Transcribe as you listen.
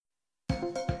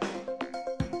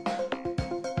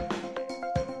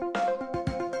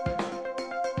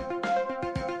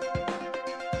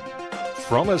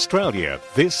From Australia,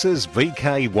 this is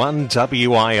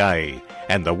VK1WIA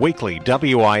and the weekly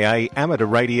WIA amateur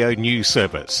radio news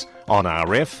service on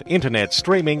RF, internet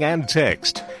streaming and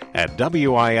text at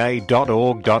wia.org.au.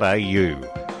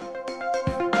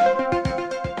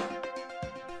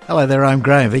 Hello there, I'm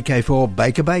Graham,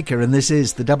 VK4 Baker, and this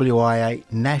is the WIA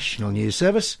National News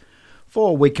Service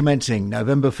for week commencing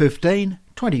November 15,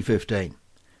 2015.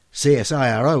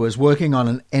 CSIRO is working on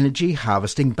an energy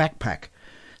harvesting backpack.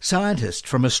 Scientists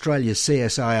from Australia's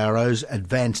CSIRO's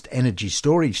Advanced Energy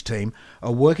Storage team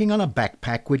are working on a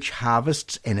backpack which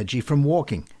harvests energy from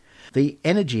walking. The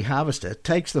energy harvester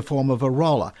takes the form of a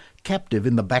roller captive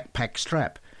in the backpack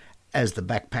strap. As the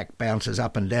backpack bounces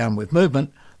up and down with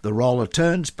movement, the roller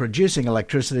turns, producing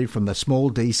electricity from the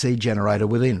small DC generator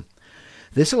within.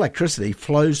 This electricity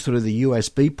flows through the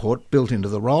USB port built into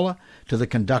the roller to the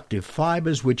conductive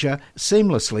fibres which are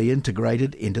seamlessly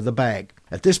integrated into the bag.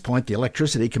 At this point, the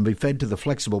electricity can be fed to the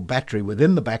flexible battery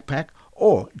within the backpack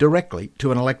or directly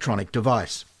to an electronic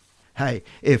device. Hey,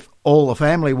 if all the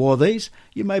family wore these,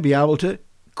 you may be able to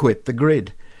quit the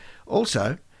grid.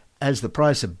 Also, as the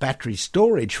price of battery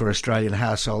storage for Australian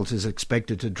households is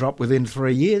expected to drop within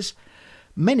 3 years,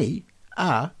 many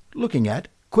are looking at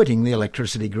quitting the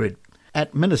electricity grid.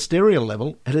 At ministerial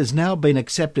level, it has now been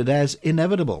accepted as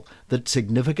inevitable that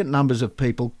significant numbers of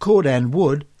people could and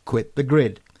would quit the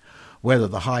grid. Whether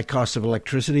the high cost of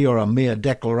electricity or a mere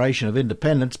declaration of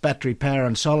independence, battery power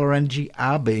and solar energy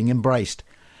are being embraced.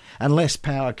 Unless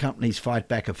power companies fight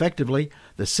back effectively,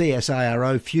 the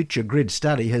CSIRO Future Grid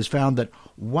study has found that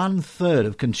 1/3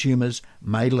 of consumers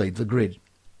may leave the grid.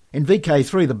 In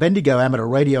VK3, the Bendigo Amateur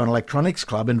Radio and Electronics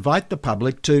Club invite the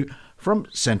public to From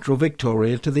Central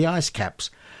Victoria to the Ice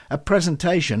Caps, a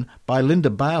presentation by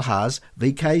Linda Bailhaas,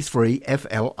 VK3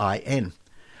 FLIN.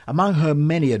 Among her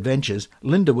many adventures,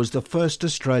 Linda was the first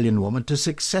Australian woman to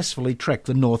successfully trek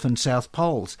the North and South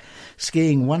Poles,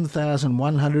 skiing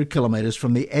 1,100 kilometres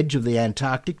from the edge of the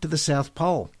Antarctic to the South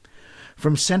Pole.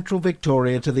 From Central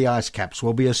Victoria to the Ice Caps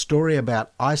will be a story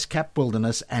about ice cap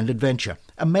wilderness and adventure,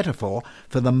 a metaphor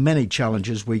for the many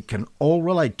challenges we can all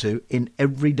relate to in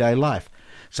everyday life,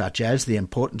 such as the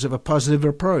importance of a positive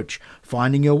approach,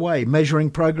 finding your way, measuring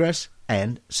progress,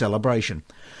 and celebration.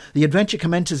 The adventure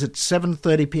commences at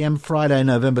 7:30pm Friday,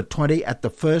 November 20 at the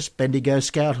First Bendigo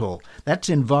Scout Hall. That's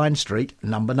in Vine Street,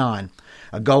 number 9.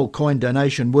 A gold coin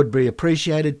donation would be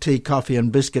appreciated, tea, coffee and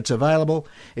biscuits available.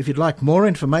 If you'd like more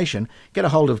information, get a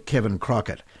hold of Kevin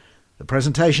Crockett. The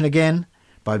presentation again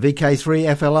by VK3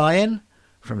 FLIN,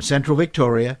 from Central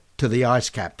Victoria to the Ice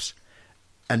Caps.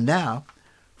 And now,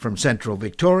 from Central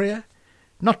Victoria,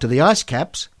 not to the Ice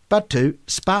Caps, but to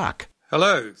Spark.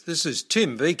 Hello, this is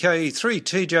Tim,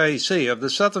 VK3TJC of the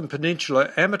Southern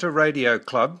Peninsula Amateur Radio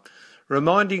Club,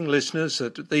 reminding listeners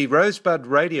that the Rosebud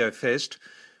Radio Fest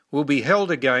will be held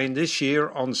again this year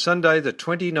on Sunday the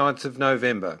 29th of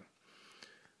November.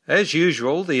 As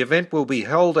usual, the event will be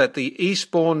held at the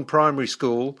Eastbourne Primary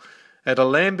School at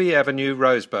Allambie Avenue,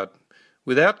 Rosebud,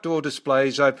 with outdoor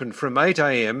displays open from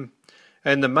 8am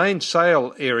and the main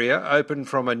sale area open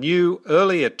from a new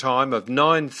earlier time of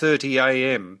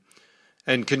 9:30am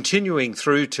and continuing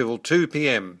through till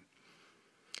 2pm.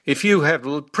 If you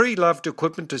have pre-loved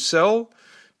equipment to sell,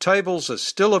 tables are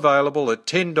still available at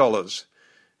 $10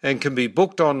 and can be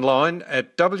booked online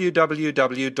at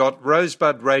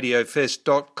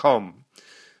www.rosebudradiofest.com.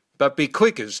 But be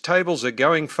quick as tables are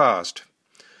going fast.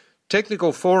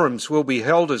 Technical forums will be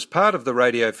held as part of the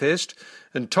Radio Fest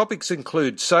and topics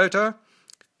include SOTA,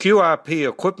 QRP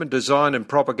equipment design and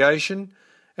propagation,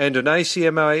 and an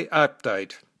ACMA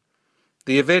update.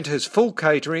 The event has full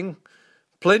catering,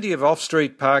 plenty of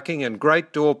off-street parking and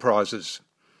great door prizes.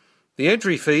 The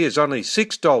entry fee is only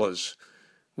 $6,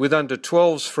 with under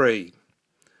 12s free.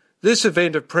 This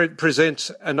event presents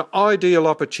an ideal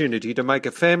opportunity to make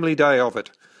a family day of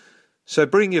it. So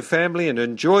bring your family and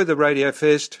enjoy the Radio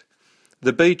Fest,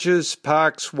 the beaches,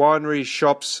 parks, wineries,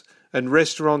 shops and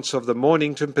restaurants of the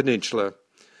Mornington Peninsula.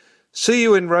 See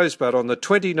you in Rosebud on the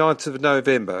 29th of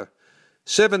November.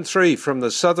 7-3 from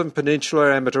the Southern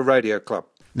Peninsula Amateur Radio Club.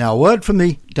 Now, a word from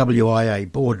the WIA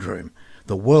boardroom.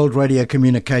 The World Radio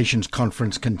Communications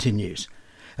Conference continues.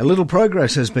 A little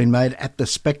progress has been made at the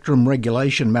Spectrum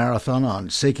Regulation Marathon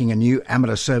on seeking a new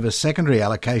amateur service secondary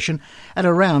allocation at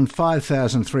around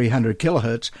 5,300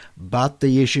 kHz, but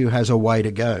the issue has a way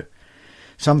to go.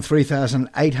 Some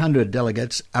 3,800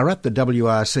 delegates are at the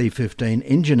WRC 15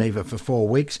 in Geneva for 4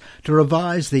 weeks to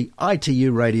revise the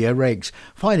ITU radio regs,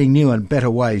 finding new and better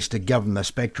ways to govern the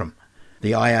spectrum.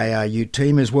 The IARU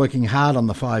team is working hard on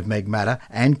the 5 meg matter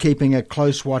and keeping a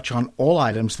close watch on all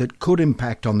items that could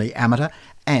impact on the amateur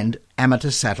and amateur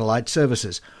satellite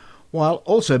services, while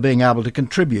also being able to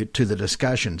contribute to the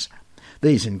discussions.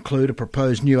 These include a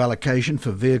proposed new allocation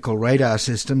for vehicle radar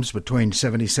systems between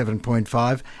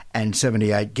 77.5 and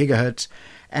 78 GHz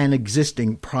and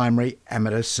existing primary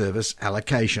amateur service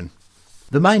allocation.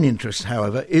 The main interest,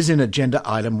 however, is in Agenda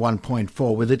Item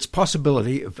 1.4, with its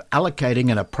possibility of allocating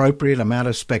an appropriate amount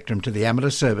of spectrum to the amateur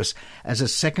service as a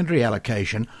secondary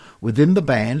allocation within the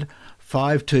band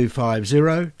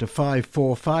 5250 to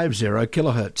 5450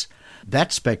 kHz.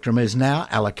 That spectrum is now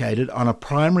allocated on a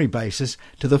primary basis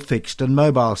to the fixed and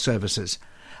mobile services.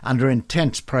 Under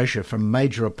intense pressure from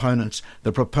major opponents,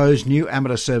 the proposed new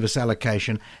amateur service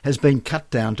allocation has been cut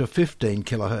down to 15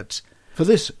 kHz. For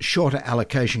this shorter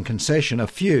allocation concession, a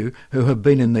few who have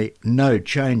been in the No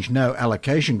Change No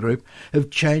allocation group have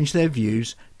changed their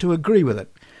views to agree with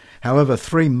it. However,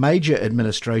 3 major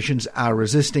administrations are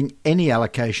resisting any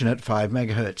allocation at 5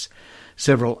 MHz.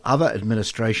 Several other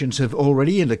administrations have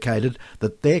already indicated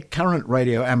that their current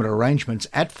radio amateur arrangements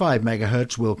at 5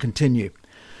 MHz will continue.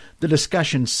 The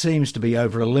discussion seems to be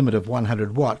over a limit of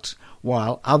 100 watts,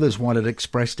 while others want it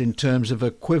expressed in terms of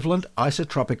equivalent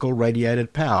isotropical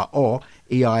radiated power, or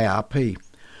EIRP.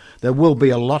 There will be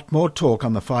a lot more talk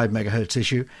on the 5 MHz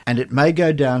issue, and it may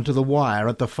go down to the wire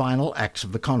at the final acts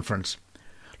of the conference.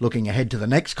 Looking ahead to the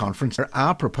next conference, there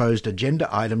are proposed agenda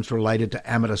items related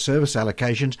to amateur service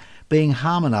allocations being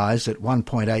harmonised at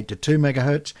 1.8 to 2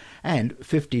 MHz and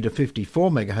 50 to 54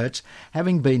 MHz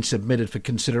having been submitted for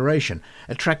consideration,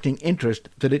 attracting interest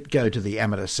that it go to the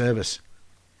amateur service.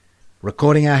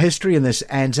 Recording our history in this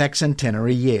Anzac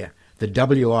centenary year, the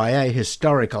WIA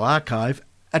Historical Archive,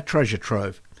 a treasure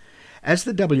trove. As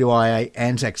the WIA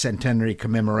Anzac Centenary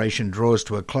commemoration draws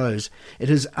to a close, it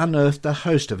has unearthed a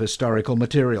host of historical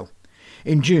material.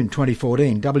 In June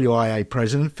 2014, WIA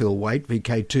President Phil Waite,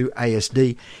 VK2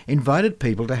 ASD, invited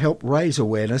people to help raise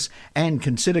awareness and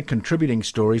consider contributing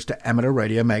stories to Amateur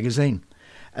Radio magazine.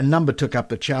 A number took up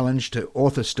the challenge to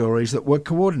author stories that were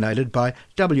coordinated by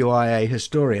WIA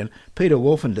historian Peter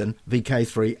Wolfenden,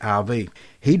 VK3RV.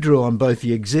 He drew on both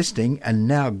the existing and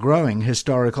now growing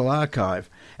historical archive,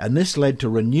 and this led to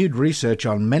renewed research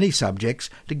on many subjects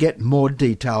to get more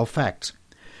detailed facts.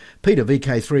 Peter,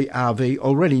 VK3RV,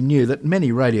 already knew that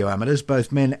many radio amateurs,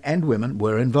 both men and women,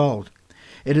 were involved.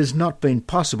 It has not been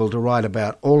possible to write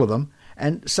about all of them,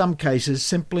 and some cases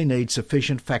simply need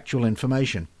sufficient factual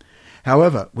information.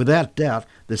 However, without doubt,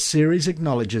 the series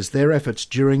acknowledges their efforts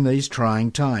during these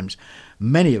trying times.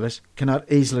 Many of us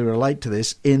cannot easily relate to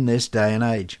this in this day and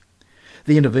age.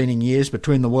 The intervening years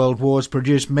between the world wars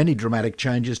produced many dramatic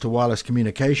changes to wireless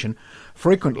communication,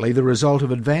 frequently the result of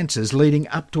advances leading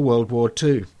up to World War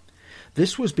II.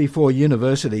 This was before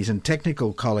universities and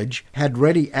technical college had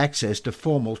ready access to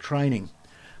formal training.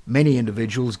 Many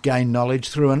individuals gain knowledge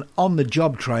through an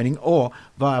on-the-job training or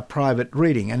via private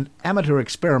reading and amateur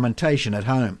experimentation at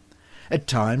home. At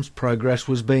times, progress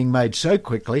was being made so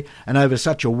quickly and over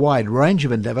such a wide range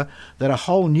of endeavour that a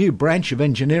whole new branch of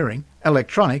engineering,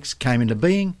 electronics, came into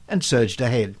being and surged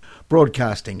ahead.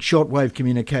 Broadcasting, shortwave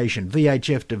communication,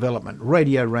 VHF development,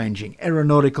 radio ranging,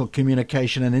 aeronautical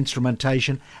communication and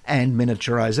instrumentation, and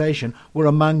miniaturisation were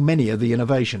among many of the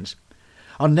innovations.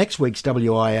 On next week's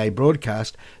WIA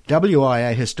broadcast,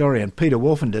 WIA historian Peter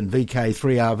Wolfenden,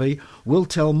 VK3RV, will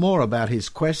tell more about his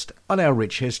quest on our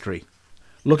rich history.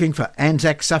 Looking for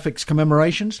Anzac suffix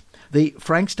commemorations? The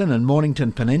Frankston and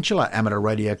Mornington Peninsula Amateur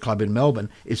Radio Club in Melbourne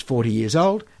is 40 years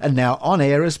old and now on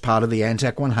air as part of the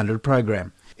Anzac 100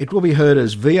 program. It will be heard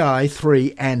as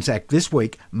VI3 Anzac this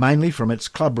week, mainly from its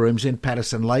club rooms in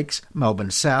Patterson Lakes, Melbourne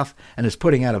South, and is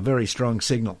putting out a very strong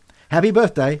signal. Happy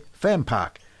birthday, Fam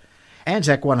Park.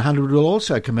 Anzac 100 will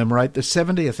also commemorate the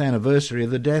 70th anniversary of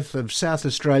the death of South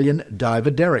Australian Diver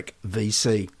Derrick,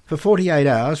 VC. For 48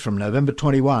 hours from November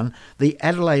 21, the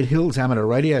Adelaide Hills Amateur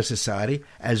Radio Society,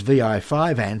 as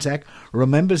VI5 Anzac,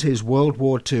 remembers his World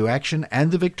War II action and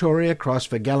the Victoria Cross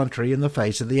for gallantry in the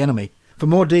face of the enemy. For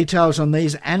more details on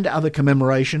these and other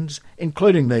commemorations,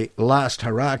 including the Last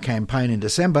Hurrah campaign in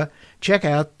December, check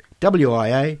out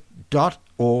wia.org.au.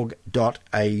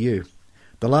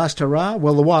 The Last Hurrah?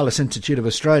 Well, the Wireless Institute of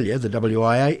Australia, the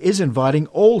WIA, is inviting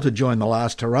all to join the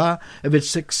Last Hurrah of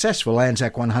its successful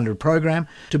Anzac 100 program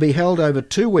to be held over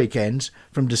 2 weekends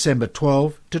from December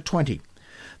 12 to 20.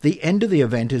 The end of the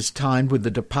event is timed with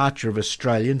the departure of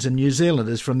Australians and New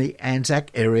Zealanders from the Anzac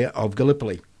area of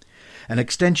Gallipoli. An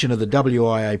extension of the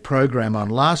WIA program on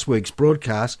last week's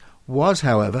broadcast was,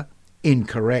 however,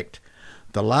 incorrect.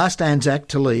 The last Anzac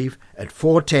to leave at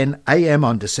 4:10 a.m.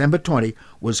 on December 20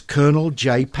 was Colonel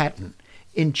J. Patton,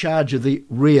 in charge of the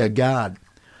rear guard.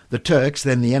 The Turks,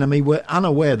 then the enemy, were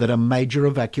unaware that a major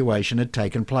evacuation had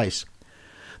taken place.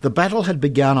 The battle had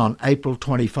begun on April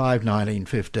 25,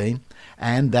 1915,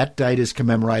 and that date is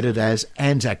commemorated as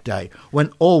Anzac Day,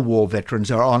 when all war veterans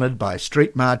are honoured by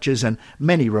street marches and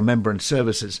many remembrance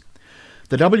services.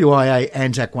 The WIA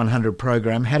Anzac 100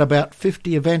 program had about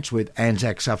 50 events with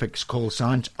Anzac suffix call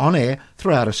signs on air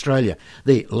throughout Australia.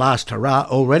 The Last Hurrah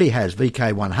already has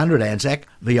VK100 Anzac,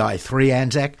 VI3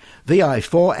 Anzac,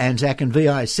 VI4 Anzac and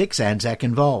VI6 Anzac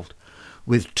involved.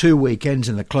 With 2 weekends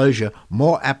in the closure,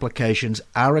 more applications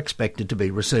are expected to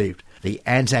be received. The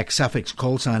Anzac suffix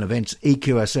call sign events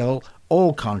EQSL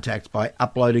all contact by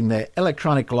uploading their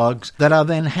electronic logs that are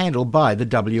then handled by the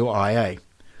WIA.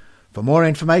 For more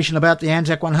information about the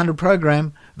Anzac 100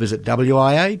 program, visit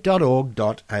wia.org.au.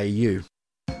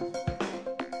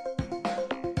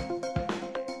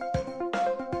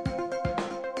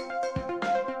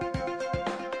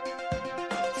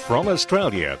 From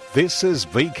Australia, this is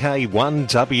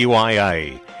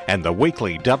VK1WIA and the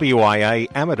weekly WIA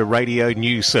amateur radio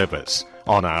news service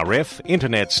on RF,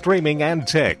 internet streaming and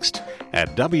text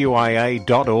at wia.org.au.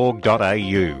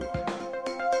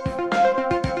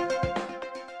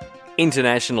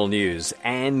 International news,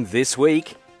 and this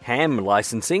week, ham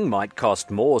licensing might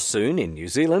cost more soon in New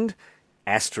Zealand.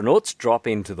 Astronauts drop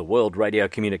into the World Radio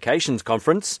Communications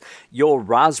Conference. Your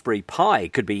Raspberry Pi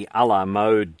could be a la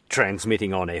mode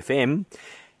transmitting on FM.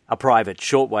 A private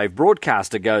shortwave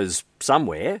broadcaster goes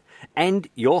somewhere, and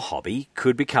your hobby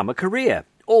could become a career.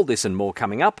 All this and more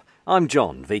coming up. I'm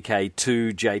John,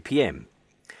 VK2JPM.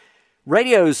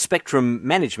 Radio Spectrum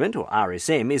Management, or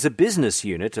RSM, is a business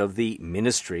unit of the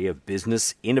Ministry of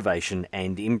Business, Innovation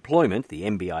and Employment, the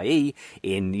MBIE,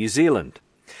 in New Zealand.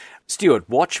 Stuart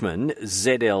Watchman,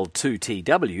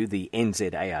 ZL2TW, the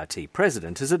NZART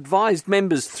president, has advised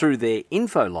members through their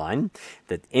info line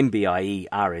that MBIE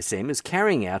RSM is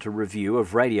carrying out a review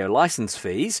of radio licence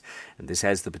fees, and this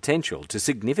has the potential to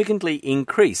significantly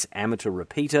increase amateur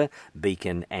repeater,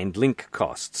 beacon and link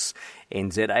costs.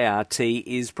 NZART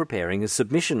is preparing a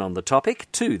submission on the topic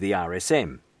to the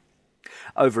RSM.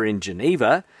 Over in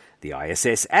Geneva, the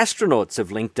ISS astronauts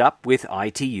have linked up with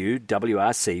ITU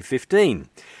WRC-15.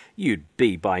 You'd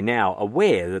be by now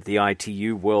aware that the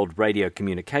ITU World Radio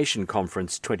Communication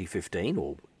Conference 2015,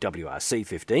 or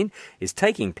WRC-15, is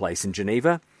taking place in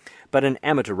Geneva, but an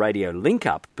amateur radio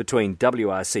link-up between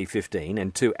WRC-15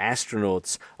 and 2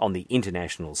 astronauts on the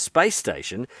International Space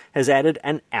Station has added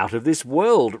an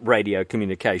out-of-this-world radio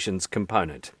communications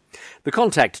component. The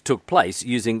contact took place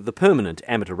using the permanent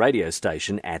amateur radio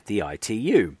station at the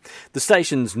ITU. The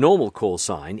station's normal call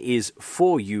sign is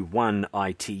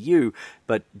 4U1ITU,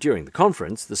 but during the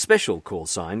conference, the special call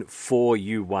sign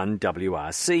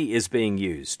 4U1WRC is being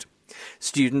used.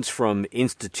 Students from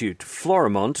Institute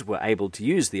Florimont were able to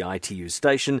use the ITU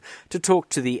station to talk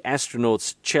to the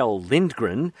astronauts Kjell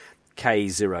Lindgren,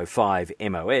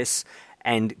 K05MOS,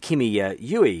 and Kimiya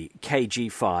Yui,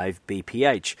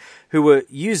 KG5BPH, who were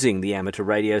using the amateur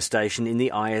radio station in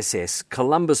the ISS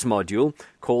Columbus module,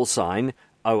 call sign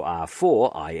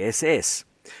OR4ISS.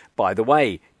 By the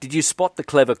way, did you spot the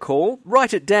clever call?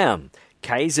 Write it down,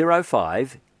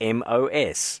 K05MOS.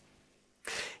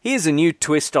 Here's a new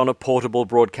twist on a portable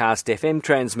broadcast FM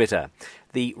transmitter.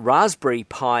 The Raspberry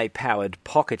Pi-powered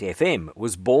Pocket FM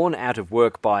was born out of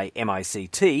work by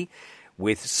MICT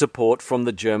with support from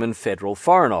the German Federal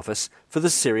Foreign Office for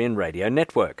the Syrian radio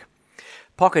network.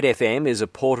 Pocket FM is a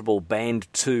portable Band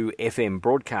 2 FM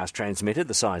broadcast transmitter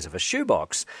the size of a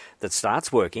shoebox that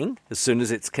starts working as soon as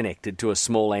it's connected to a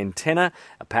small antenna,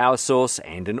 a power source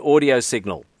and an audio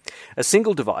signal. A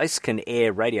single device can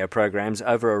air radio programs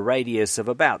over a radius of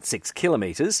about 6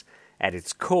 kilometres. At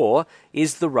its core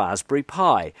is the Raspberry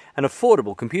Pi, an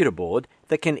affordable computer board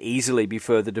that can easily be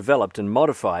further developed and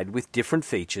modified with different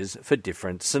features for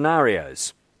different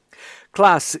scenarios.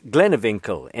 Klaas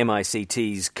Glenewinkel,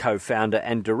 MICT's co-founder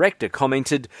and director,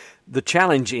 commented, "The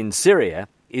challenge in Syria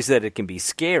is that it can be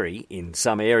scary, in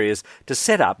some areas, to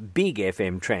set up big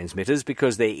FM transmitters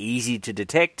because they're easy to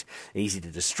detect, easy to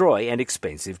destroy and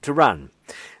expensive to run.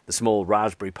 The small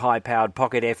Raspberry Pi-powered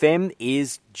Pocket FM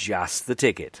is just the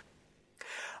ticket."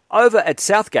 Over at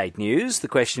Southgate News, the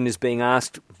question is being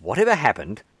asked, whatever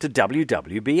happened to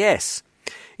WWBS?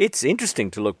 It's interesting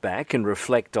to look back and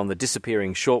reflect on the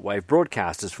disappearing shortwave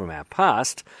broadcasters from our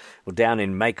past. Well, down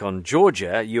in Macon,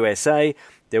 Georgia, USA,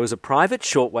 there was a private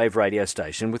shortwave radio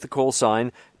station with the call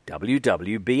sign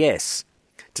WWBS.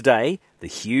 Today, the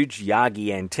huge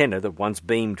Yagi antenna that once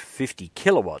beamed 50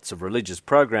 kilowatts of religious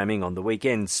programming on the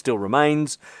weekends still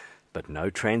remains, but no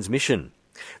transmission.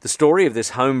 The story of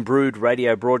this home-brewed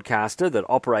radio broadcaster that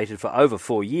operated for over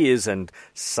 4 years and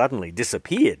suddenly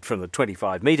disappeared from the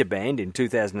 25-metre band in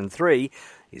 2003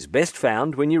 is best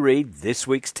found when you read this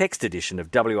week's text edition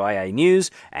of WIA News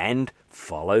and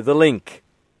follow the link.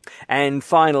 And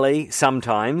finally,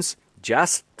 sometimes,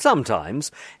 just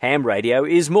sometimes, ham radio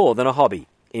is more than a hobby.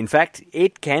 In fact,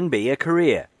 it can be a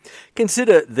career.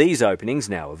 Consider these openings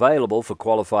now available for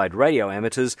qualified radio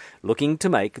amateurs looking to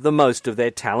make the most of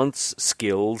their talents,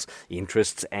 skills,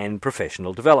 interests and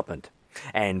professional development.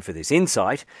 And for this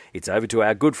insight, it's over to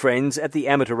our good friends at the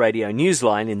Amateur Radio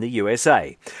Newsline in the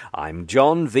USA. I'm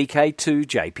John,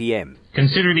 VK2JPM.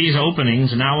 Consider these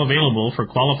openings now available for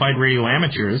qualified radio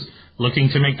amateurs looking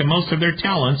to make the most of their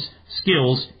talents,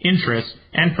 skills, interests,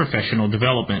 and professional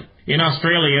development. In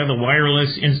Australia, the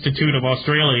Wireless Institute of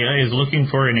Australia is looking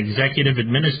for an executive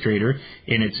administrator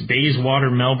in its Bayswater,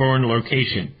 Melbourne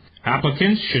location.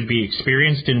 Applicants should be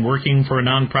experienced in working for a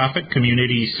non-profit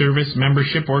community service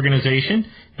membership organization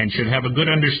and should have a good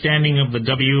understanding of the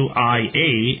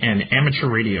WIA and amateur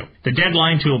radio. The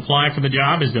deadline to apply for the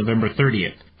job is November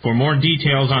 30th. For more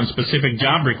details on specific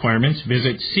job requirements,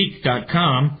 visit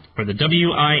seek.com or the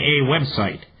WIA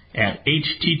website at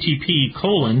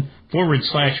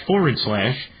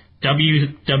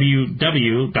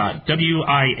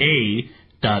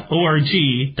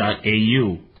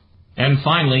http://www.wia.org.au. And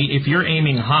finally, if you're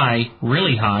aiming high,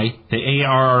 really high, the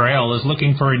ARRL is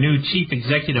looking for a new Chief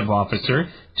Executive Officer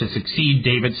to succeed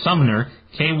David Sumner,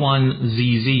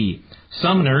 K1ZZ.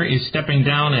 Sumner is stepping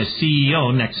down as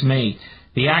CEO next May.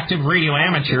 The active radio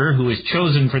amateur who is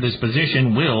chosen for this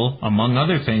position will, among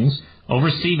other things,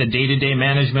 oversee the day-to-day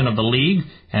management of the league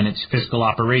and its fiscal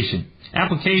operation.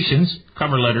 Applications,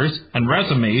 cover letters, and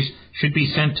resumes should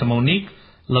be sent to Monique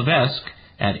Levesque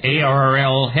at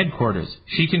ARRL headquarters.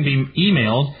 She can be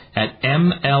emailed at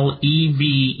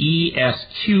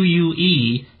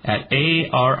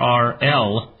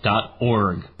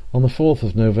mlevesque@arrl.org. On the 4th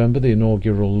of November, the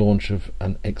inaugural launch of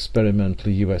an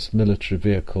experimental US military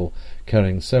vehicle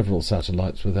carrying several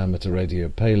satellites with amateur radio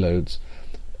payloads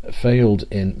failed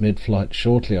in mid-flight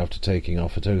shortly after taking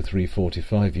off at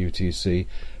 03:45 UTC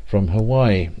from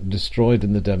Hawaii, destroyed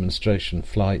in the demonstration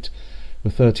flight,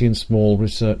 with 13 small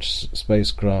research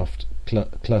spacecraft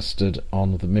clustered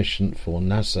on the mission for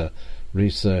NASA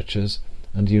researchers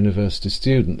and university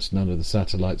students. None of the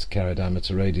satellites carried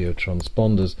amateur radio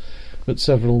transponders, but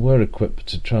several were equipped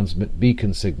to transmit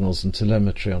beacon signals and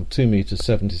telemetry on 2 meter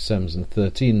 70 SEMS and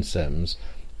 13 SEMS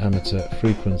amateur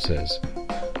frequencies.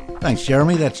 Thanks,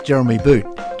 Jeremy. That's Jeremy Boot,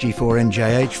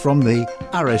 G4NJH from the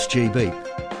RSGB.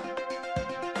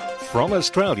 From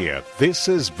Australia, this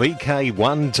is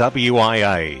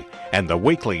VK1WIA and the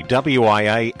weekly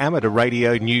WIA Amateur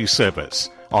Radio News Service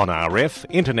on RF,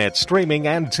 internet streaming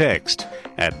and text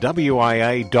at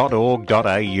wia.org.au.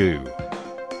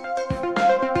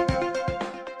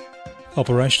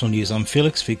 Operational news. I'm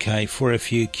Felix,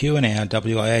 VK4FUQ, and our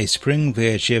WIA Spring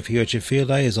VHF UHF Field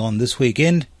Day is on this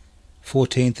weekend,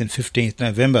 14th and 15th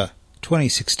November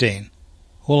 2016.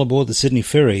 All aboard the Sydney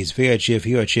Ferries VHF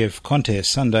UHF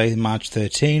contest Sunday, March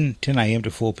 13, 10 a.m.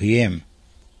 to 4 p.m.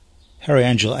 Harry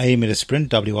Angel A-meter sprint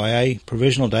WIA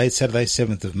provisional date Saturday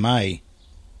 7th of May.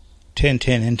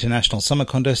 1010 International Summer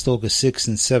Contest August 6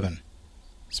 and 7.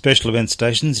 Special event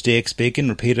stations DX Beacon,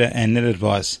 Repeater and Net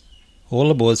Advice.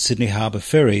 All aboard Sydney Harbour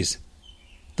Ferries.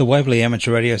 The Waverley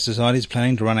Amateur Radio Society is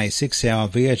planning to run a 6-hour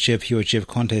VHF UHF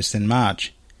contest in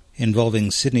March, involving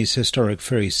Sydney's historic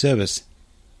ferry service.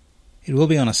 It will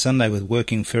be on a Sunday with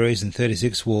working ferries and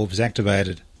 36 wharves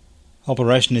activated.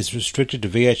 Operation is restricted to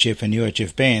VHF and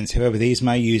UHF bands, however these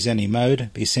may use any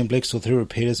mode, be simplex or through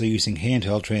repeaters or using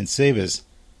handheld transceivers.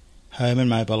 Home and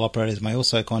mobile operators may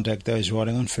also contact those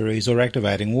riding on ferries or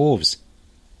activating wharves.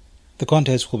 The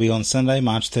contest will be on Sunday,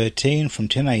 March 13 from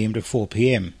 10 a.m. to 4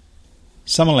 p.m.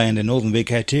 Summerland and Northern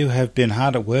VK2 have been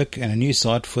hard at work and a new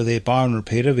site for their Byron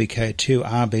repeater VK2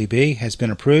 RBB has been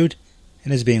approved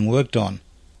and is being worked on.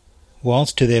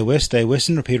 Whilst to their west, a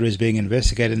Western repeater is being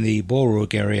investigated in the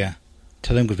Borrook area,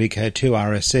 Talimka VK2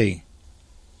 RSC.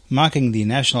 Marking the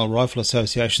National Rifle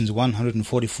Association's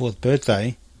 144th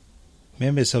birthday,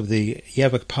 members of the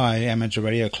Yavok Pi Amateur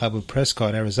Radio Club of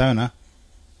Prescott, Arizona,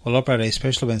 will operate a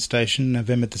special event station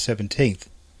November the 17th.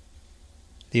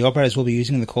 The operators will be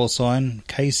using the call sign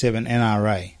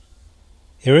K7NRA.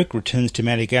 Eric returns to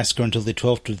Madagascar until the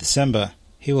 12th of December.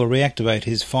 He will reactivate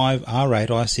his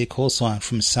 5R8 IC call sign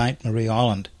from St. Marie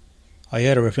Island,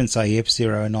 IOTA reference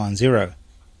AF090.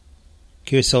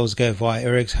 QSLs go via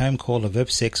Eric's home caller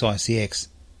VIP6 ICX.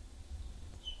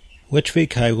 Which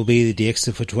VK will be the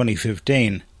DXer for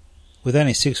 2015? With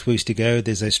only 6 weeks to go,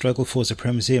 there's a struggle for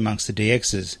supremacy amongst the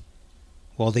DXs.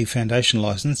 While the Foundation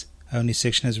license only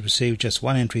section has received just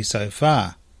 1 entry so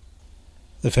far.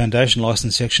 The Foundation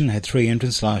license section had 3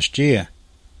 entrants last year.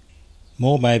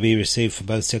 More may be received from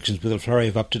both sections with a flurry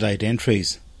of up-to-date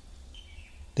entries.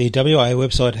 The WIA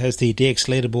website has the DX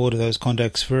leaderboard of those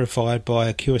contacts verified by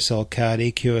a QSL card,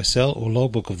 EQSL or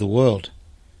logbook of the world.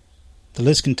 The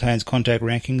list contains contact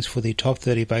rankings for the top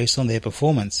 30 based on their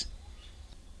performance.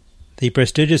 The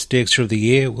prestigious DXer of the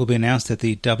Year will be announced at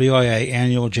the WIA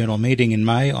Annual General Meeting in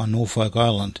May on Norfolk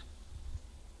Island.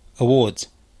 Awards.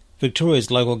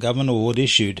 Victoria's Local Government Award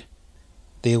issued.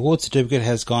 The award certificate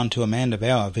has gone to Amanda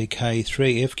Bauer,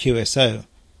 VK3FQSO,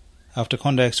 after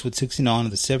contacts with 69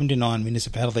 of the 79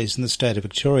 municipalities in the state of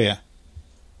Victoria.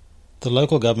 The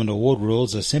local government award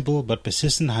rules are simple, but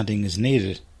persistent hunting is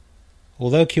needed.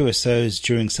 Although QSOs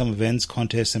during some events,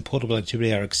 contests and portable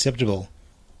activity are acceptable,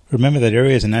 remember that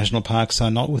areas and national parks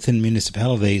are not within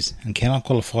municipalities and cannot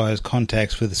qualify as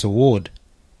contacts for this award.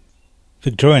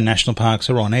 Victorian national parks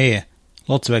are on air.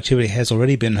 Lots of activity has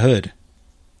already been heard,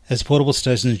 as portable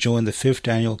stations join the 5th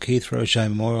annual Keith Roche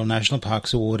Memorial National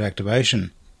Parks Award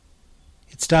activation.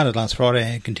 It started last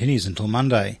Friday and continues until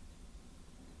Monday.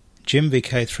 Jim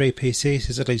VK3PC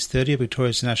says at least 30 of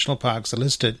Victoria's national parks are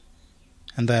listed,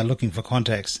 and they are looking for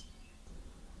contacts.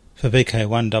 For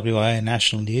VK1WIA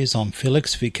National News, I'm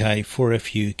Felix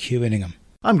VK4FU Queuinningham.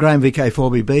 I'm Graham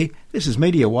VK4BB, this is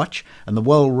Media Watch, and the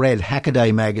well-read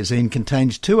Hackaday magazine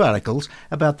contains 2 articles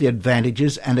about the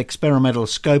advantages and experimental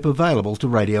scope available to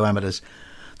radio amateurs.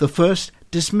 The first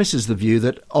dismisses the view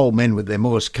that old men with their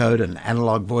Morse code and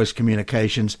analogue voice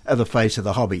communications are the face of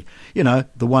the hobby. You know,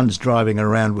 the ones driving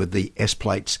around with the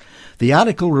S-plates. The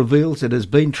article reveals it has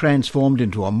been transformed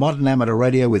into a modern amateur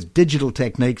radio with digital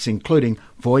techniques including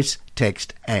voice,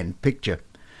 text and picture.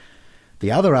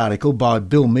 The other article by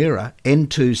Bill Meara,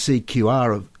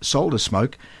 N2CQR of Solder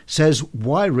Smoke, says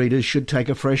why readers should take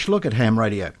a fresh look at ham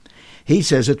radio. He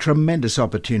says a tremendous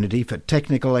opportunity for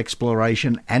technical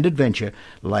exploration and adventure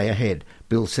lay ahead.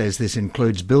 Bill says this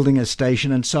includes building a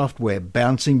station and software,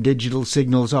 bouncing digital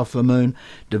signals off the moon,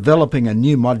 developing a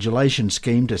new modulation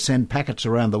scheme to send packets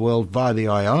around the world via the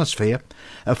ionosphere,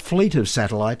 a fleet of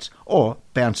satellites, or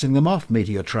bouncing them off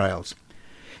meteor trails.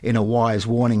 In a wise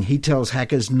warning, he tells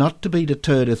hackers not to be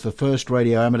deterred if the first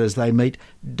radio amateurs they meet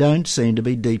don't seem to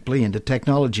be deeply into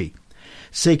technology.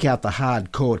 Seek out the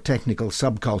hardcore technical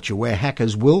subculture where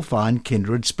hackers will find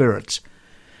kindred spirits.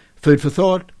 Food for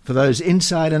thought for those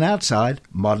inside and outside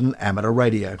modern amateur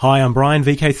radio. Hi, I'm Brian,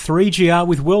 VK3GR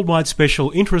with Worldwide Special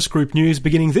Interest Group News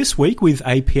beginning this week with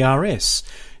APRS.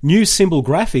 New symbol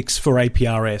graphics for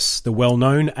APRS. The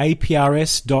well-known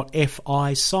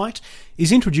APRS.fi site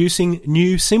is introducing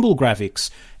new symbol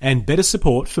graphics and better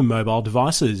support for mobile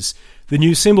devices. The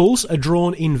new symbols are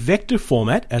drawn in vector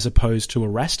format as opposed to a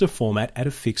raster format at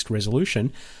a fixed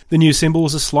resolution. The new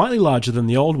symbols are slightly larger than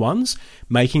the old ones,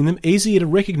 making them easier to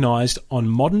recognise on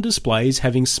modern displays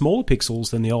having smaller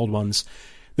pixels than the old ones.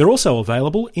 They're also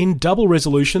available in double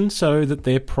resolution so that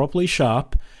they're properly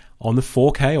sharp on the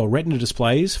 4K or Retina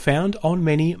displays found on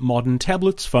many modern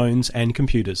tablets, phones and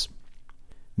computers.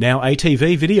 Now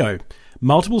ATV video.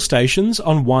 Multiple stations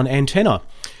on one antenna.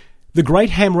 The Great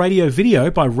Ham Radio video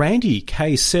by Randy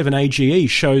K7AGE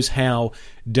shows how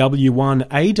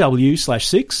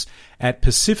W1AW/6 at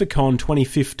Pacificon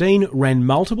 2015 ran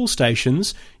multiple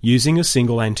stations using a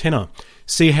single antenna.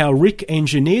 See how Rick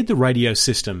engineered the radio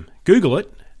system. Google it.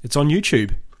 It's on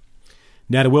YouTube.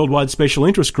 Now to Worldwide Special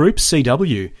Interest Group,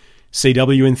 CW.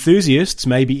 CW enthusiasts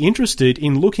may be interested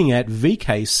in looking at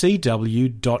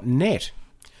VKCW.net.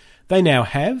 They now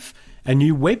have a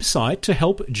new website to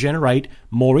help generate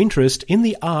more interest in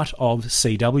the art of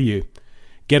CW.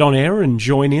 Get on air and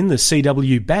join in the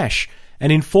CW Bash,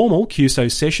 an informal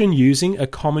QSO session using a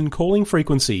common calling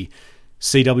frequency.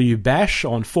 CW Bash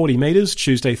on 40 metres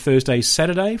Tuesday, Thursday,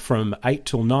 Saturday from 8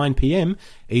 till 9 p.m.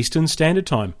 Eastern Standard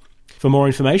Time. For more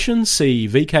information, see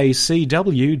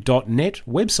VKCW.net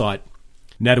website.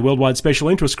 Now to Worldwide Special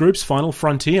Interest Group's Final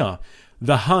Frontier,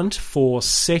 the hunt for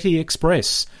SETI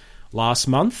Express. Last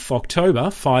month, October,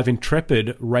 5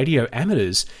 intrepid radio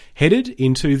amateurs headed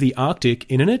into the Arctic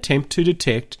in an attempt to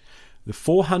detect the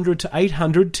 400 to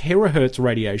 800 terahertz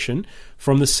radiation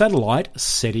from the satellite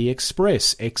SETI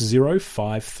Express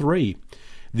X053.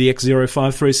 The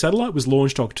X053 satellite was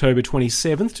launched October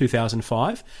 27,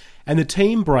 2005, and the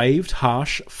team braved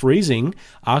harsh, freezing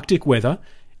Arctic weather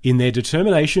in their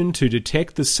determination to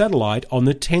detect the satellite on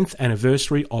the 10th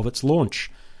anniversary of its launch.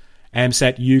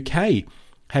 AMSAT UK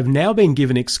have now been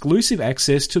given exclusive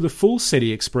access to the full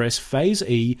SETI Express Phase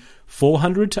E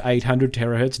 400 to 800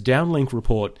 THz downlink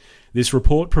report. This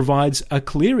report provides a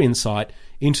clear insight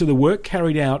into the work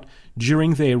carried out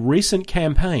during their recent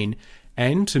campaign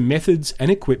and to methods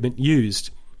and equipment used.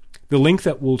 The link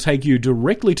that will take you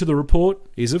directly to the report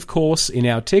is, of course, in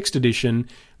our text edition,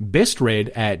 best read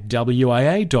at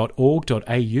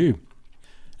wia.org.au.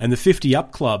 And the 50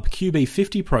 Up Club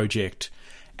QB50 project,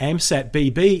 AMSAT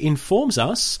BB, informs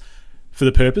us, for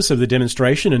the purpose of the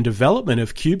demonstration and development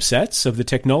of CubeSats of the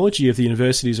technology of the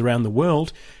universities around the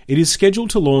world, it is scheduled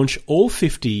to launch all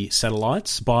 50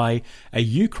 satellites by a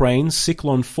Ukraine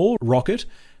Cyclone 4 rocket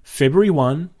February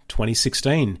 1,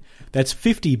 2016. That's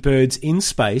 50 birds in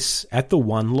space at the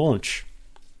one launch.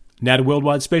 Now to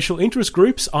Worldwide Special Interest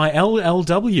Groups,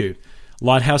 ILLW.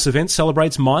 Lighthouse event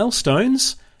celebrates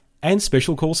milestones and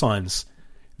special call signs.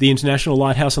 The International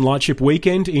Lighthouse and Lightship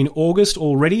Weekend in August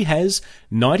already has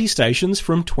 90 stations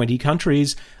from 20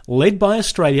 countries, led by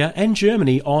Australia and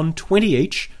Germany on 20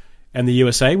 each, and the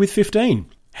USA with 15.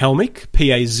 Helmick,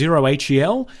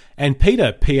 PA0HEL, and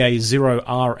Peter,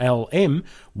 PA0RLM,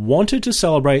 wanted to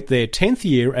celebrate their 10th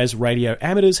year as radio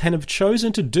amateurs and have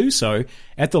chosen to do so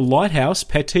at the Lighthouse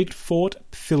Petit Fort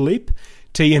Philippe,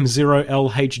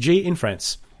 TM0LHG in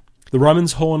France. The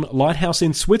Romanshorn Lighthouse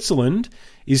in Switzerland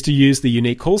is to use the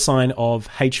unique call sign of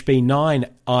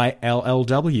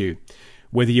HB9ILLW.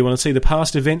 Whether you want to see the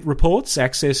past event reports,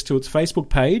 access to its Facebook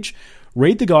page,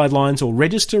 read the guidelines or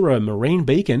register a marine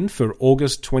beacon for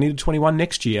August 20 to 21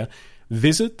 next year,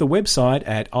 visit the website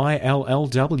at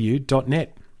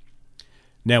illw.net.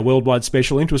 Now, Worldwide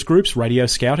Special Interest Groups Radio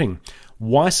Scouting.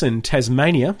 Wyson,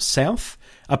 Tasmania, South,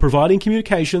 are providing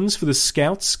communications for the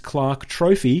Scouts Clark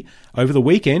Trophy over the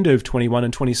weekend of 21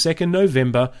 and 22nd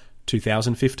November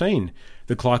 2015.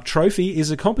 The Clark Trophy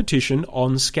is a competition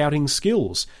on scouting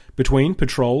skills between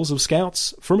patrols of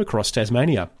Scouts from across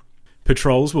Tasmania.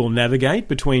 Patrols will navigate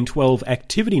between 12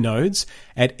 activity nodes,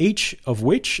 at each of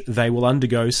which they will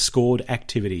undergo scored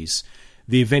activities.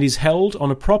 The event is held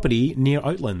on a property near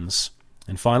Oatlands.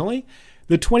 And finally,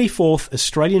 the 24th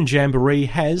Australian Jamboree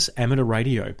has amateur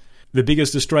radio. The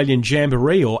biggest Australian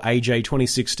Jamboree, or AJ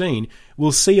 2016,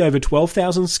 will see over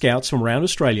 12,000 scouts from around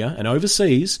Australia and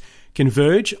overseas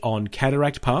converge on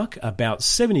Cataract Park, about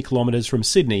 70 kilometres from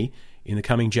Sydney, in the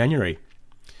coming January.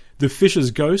 The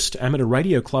Fisher's Ghost Amateur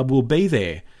Radio Club will be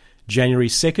there, January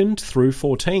 2nd through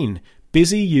 14,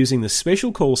 busy using the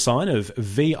special call sign of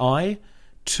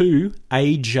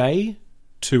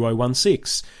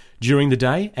VI2AJ2016 during the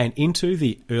day and into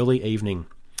the early evening.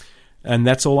 And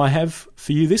that's all I have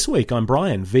for you this week. I'm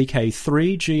Brian,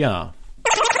 VK3GR.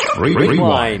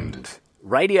 Rewind.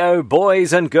 Radio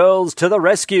Boys and Girls to the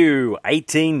Rescue,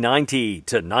 1890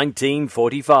 to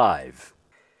 1945.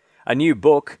 A new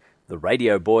book, The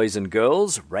Radio Boys and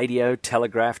Girls, Radio,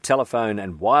 Telegraph, Telephone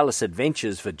and Wireless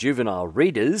Adventures for Juvenile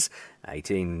Readers,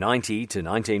 1890 to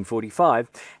 1945,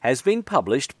 has been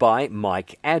published by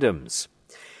Mike Adams.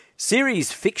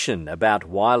 Series fiction about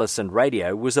wireless and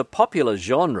radio was a popular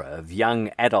genre of young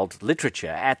adult literature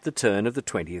at the turn of the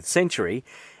 20th century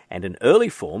and an early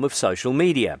form of social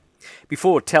media.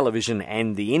 Before television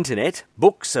and the internet,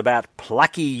 books about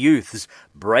plucky youths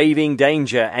braving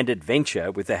danger and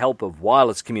adventure with the help of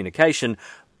wireless communication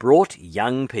brought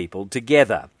young people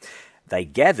together. They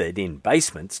gathered in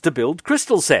basements to build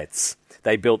crystal sets.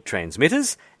 They built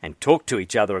transmitters and talked to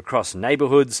each other across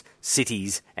neighbourhoods,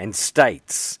 cities and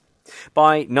states.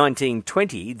 By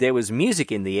 1920, there was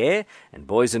music in the air, and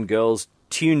boys and girls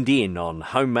tuned in on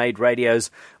homemade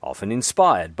radios, often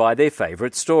inspired by their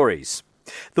favourite stories.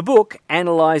 The book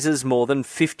analyses more than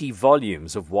 50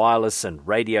 volumes of wireless and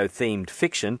radio-themed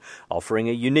fiction, offering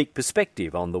a unique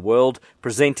perspective on the world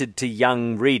presented to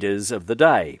young readers of the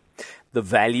day. The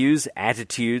values,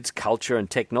 attitudes, culture and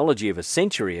technology of a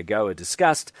century ago are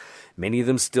discussed, many of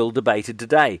them still debated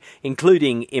today,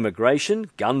 including immigration,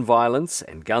 gun violence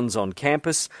and guns on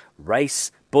campus,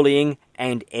 race, bullying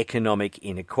and economic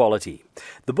inequality.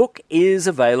 The book is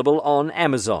available on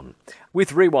Amazon.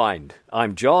 With Rewind,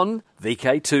 I'm John,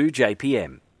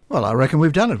 VK2JPM. Well, I reckon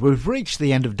we've done it. We've reached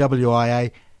the end of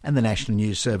WIA and the National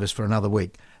News Service for another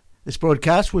week. This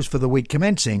broadcast was for the week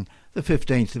commencing the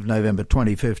 15th of November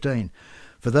 2015.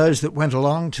 For those that went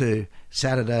along to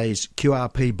Saturday's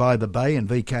QRP by the Bay in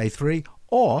VK3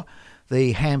 or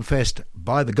the Hamfest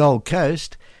by the Gold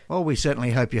Coast, well, we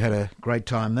certainly hope you had a great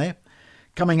time there.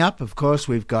 Coming up, of course,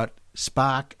 we've got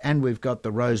Spark and we've got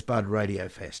the Rosebud Radio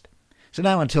Fest. So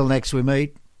now until next we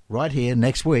meet, right here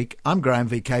next week, I'm Graham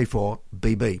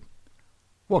VK4BB.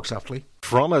 Walk softly.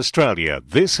 From Australia,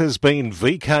 this has been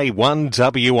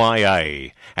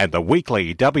VK1WIA and the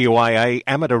weekly WIA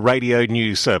amateur radio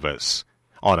news service.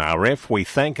 On RF, we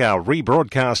thank our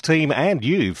rebroadcast team and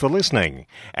you for listening.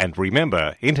 And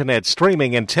remember, internet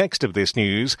streaming and text of this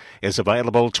news is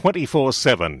available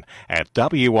 24/7 at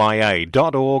wia.org.au.